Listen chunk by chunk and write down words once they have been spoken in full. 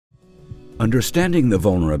Understanding the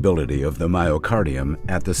vulnerability of the myocardium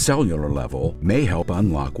at the cellular level may help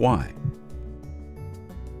unlock why.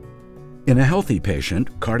 In a healthy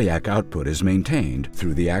patient, cardiac output is maintained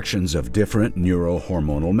through the actions of different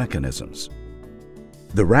neurohormonal mechanisms.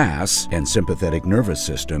 The RAAS and sympathetic nervous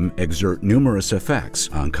system exert numerous effects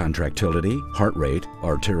on contractility, heart rate,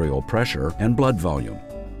 arterial pressure, and blood volume.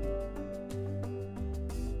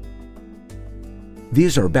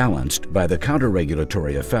 These are balanced by the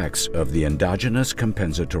counterregulatory effects of the endogenous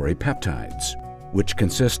compensatory peptides, which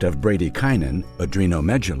consist of bradykinin,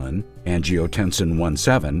 adrenomedulin, angiotensin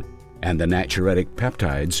 1,7, and the natriuretic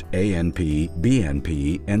peptides ANP,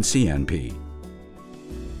 BNP, and CNP.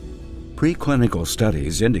 Preclinical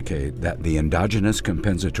studies indicate that the endogenous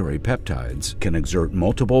compensatory peptides can exert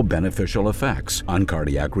multiple beneficial effects on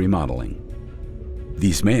cardiac remodeling.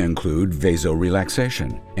 These may include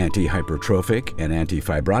vasorelaxation, anti-hypertrophic and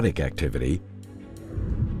anti-fibrotic activity,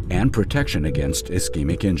 and protection against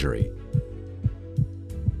ischemic injury.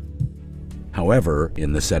 However,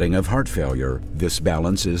 in the setting of heart failure, this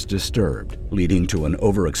balance is disturbed, leading to an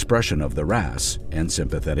overexpression of the RAAS and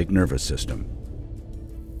sympathetic nervous system.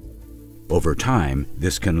 Over time,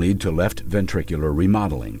 this can lead to left ventricular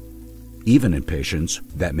remodeling, even in patients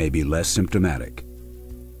that may be less symptomatic.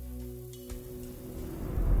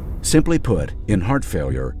 Simply put, in heart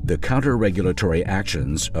failure, the counterregulatory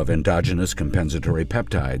actions of endogenous compensatory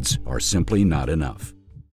peptides are simply not enough.